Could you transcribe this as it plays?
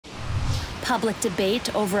Public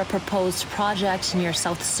debate over a proposed project near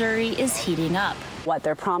South Surrey is heating up. What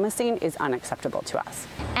they're promising is unacceptable to us.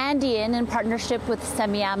 Andean, in partnership with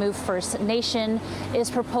Semiahmoo First Nation,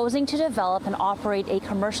 is proposing to develop and operate a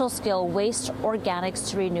commercial-scale waste organics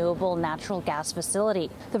to renewable natural gas facility.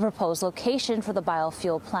 The proposed location for the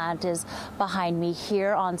biofuel plant is behind me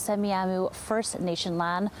here on Semiahmoo First Nation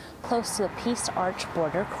land, close to the Peace Arch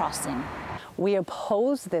border crossing. We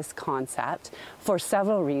oppose this concept for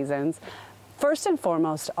several reasons. First and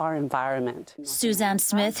foremost, our environment. Suzanne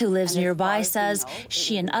Smith, who lives nearby, says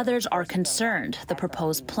she and others are concerned the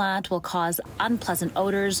proposed plant will cause unpleasant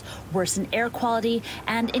odors, worsen air quality,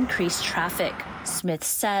 and increase traffic. Smith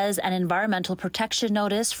says an environmental protection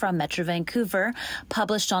notice from Metro Vancouver,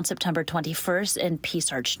 published on September 21st in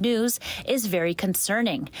Peace Arch News, is very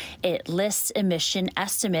concerning. It lists emission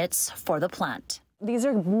estimates for the plant. These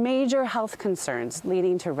are major health concerns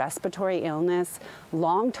leading to respiratory illness,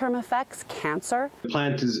 long-term effects, cancer. The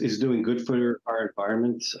plant is doing good for our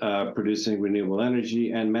environment, producing renewable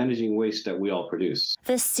energy and managing waste that we all produce.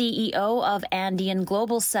 The CEO of Andean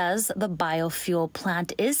Global says the biofuel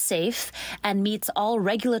plant is safe and meets all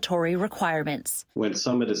regulatory requirements. When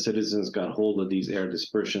some of the citizens got hold of these air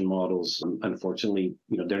dispersion models, unfortunately,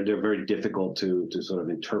 they're very difficult to sort of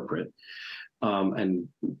interpret. And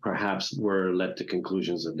perhaps were led to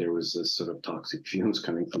conclusions that there was this sort of toxic fumes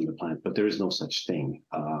coming from the plant, but there is no such thing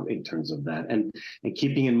in terms of that. And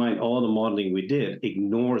keeping in mind, all the modeling we did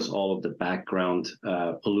ignores all of the background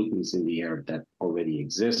pollutants in the air that already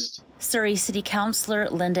exist. Surrey City Councillor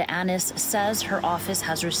Linda Annis says her office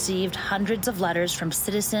has received hundreds of letters from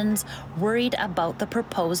citizens worried about the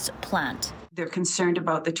proposed plant. They're concerned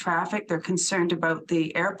about the traffic, they're concerned about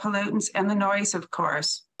the air pollutants and the noise, of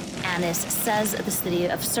course. Annis says the city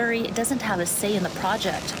of Surrey doesn't have a say in the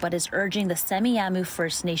project, but is urging the Semiahmoo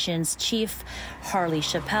First Nations chief, Harley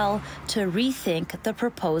Chappell, to rethink the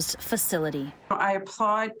proposed facility. I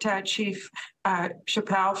applaud Chief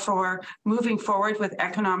Chappell for moving forward with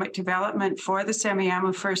economic development for the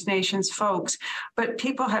Semiahmoo First Nations folks, but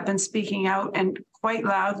people have been speaking out and quite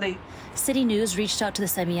loudly. City News reached out to the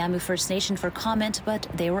Semiahmoo First Nation for comment, but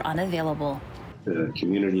they were unavailable. The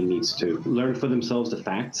community needs to learn for themselves the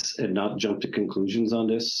facts and not jump to conclusions on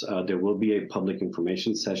this. There will be a public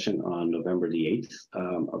information session on November the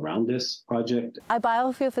 8th around this project. A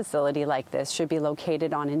biofuel facility like this should be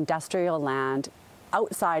located on industrial land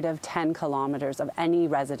outside of 10 kilometers of any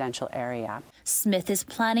residential area. Smith is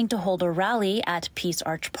planning to hold a rally at Peace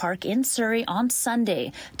Arch Park in Surrey on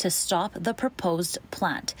Sunday to stop the proposed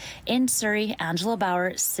plant. In Surrey, Angela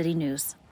Bauer, City News.